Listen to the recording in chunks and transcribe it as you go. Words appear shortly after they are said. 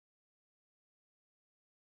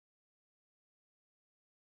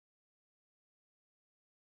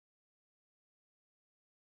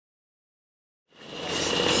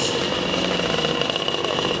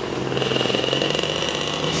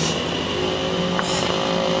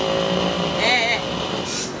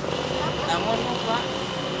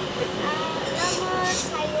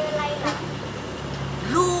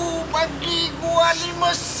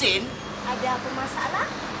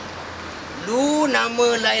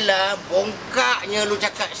nama Laila, bongkaknya lu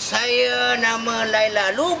cakap saya nama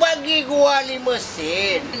Laila. Lu bagi gua 5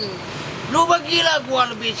 sen. Lu bagilah gua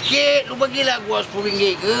lebih sikit, lu bagilah gua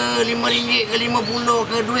RM10 ke, RM5 ke, RM50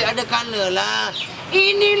 ke, duit ada kala lah.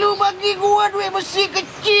 Ini lu bagi gua duit besi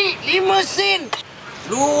kecil, 5 sen.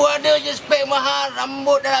 Lu ada je spek mahal,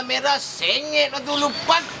 rambut dalam merah, sengit waktu lu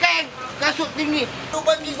pakai kasut tinggi. Lu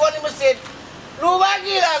bagi gua 5 sen. Lu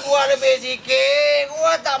bagilah gua lebih sikit,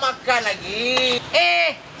 gua tak makan lagi.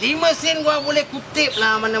 5 sen gua boleh kutip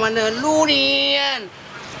lah mana-mana. Lu ni kan.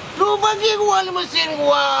 Lu bagi gua 5 sen,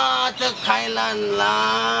 gua tekailan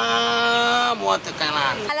lah. Gua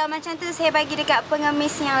tekailan. Kalau macam tu saya bagi dekat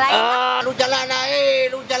pengemis yang lain. Lu jalan lah,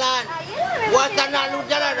 lu jalan. Gua tak nak lu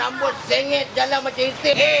jalan, rambut sengit, jalan macam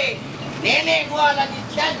itik. Nenek gua lagi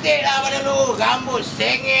cantik lah pada lu. Rambut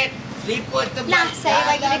sengit. Selipar tebal. Nah, saya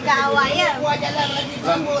bagi dekat awak ya. Gua jalan lagi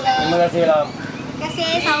sambung lah. Terima kasih Lam. Terima kasih,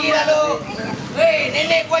 Gila sambung. lu.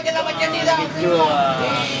 Nenek gua jalan macam ni dah. Betul lah.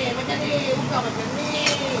 Macam ni, bukan macam ni.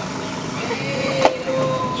 Lu,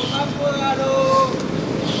 apa lu?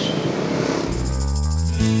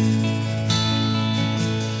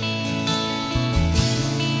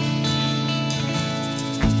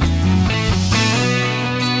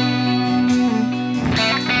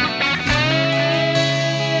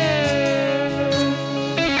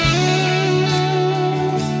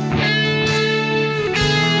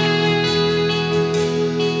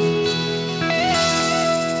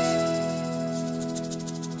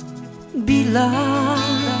 Bila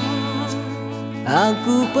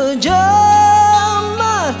aku pejam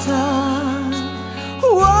mata,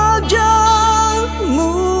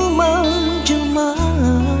 wajahmu menjelma.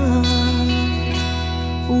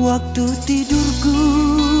 Waktu tidurku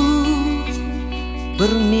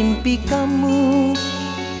bermimpi kamu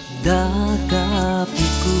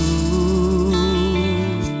dakapiku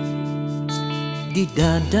di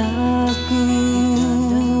dadaku.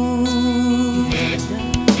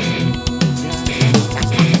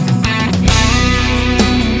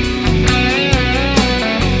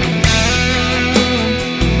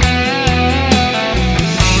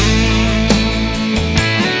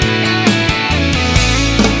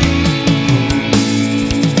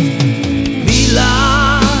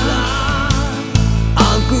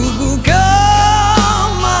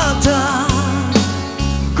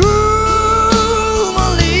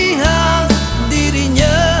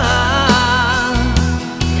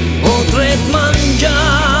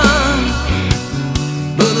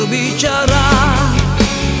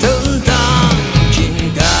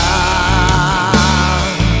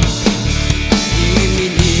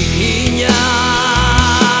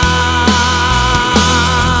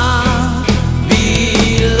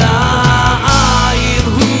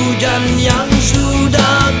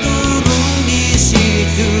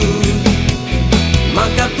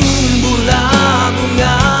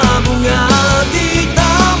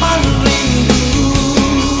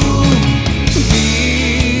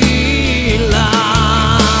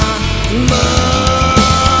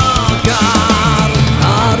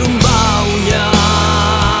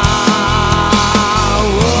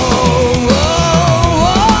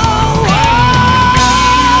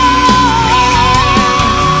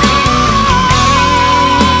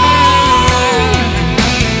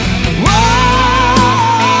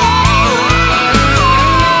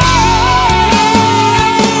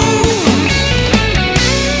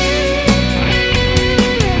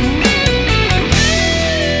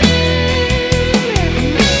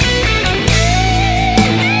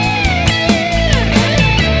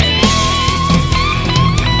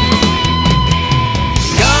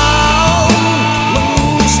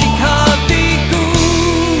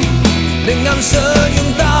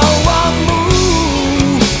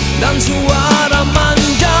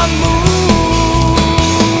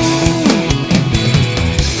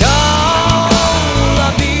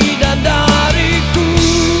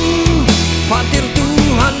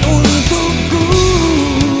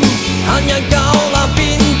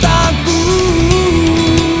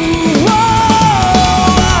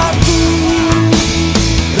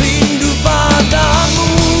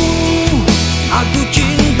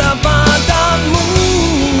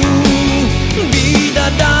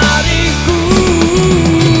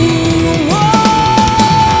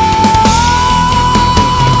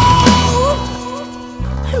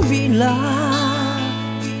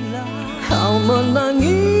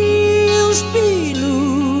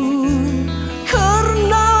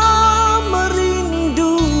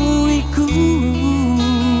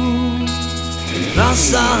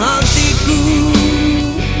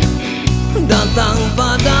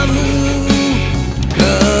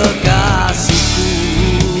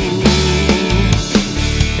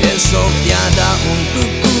 tiada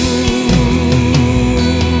untukku,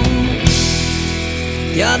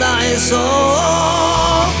 tiada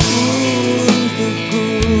esok untukku.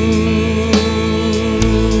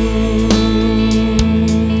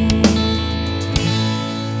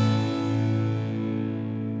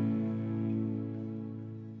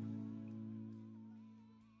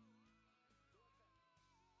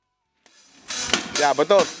 Ya,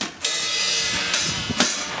 betul.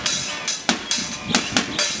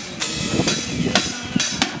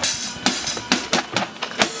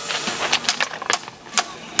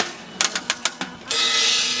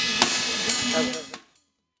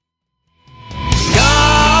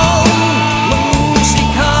 Kau mengusik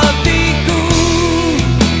hatiku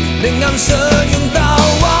dengan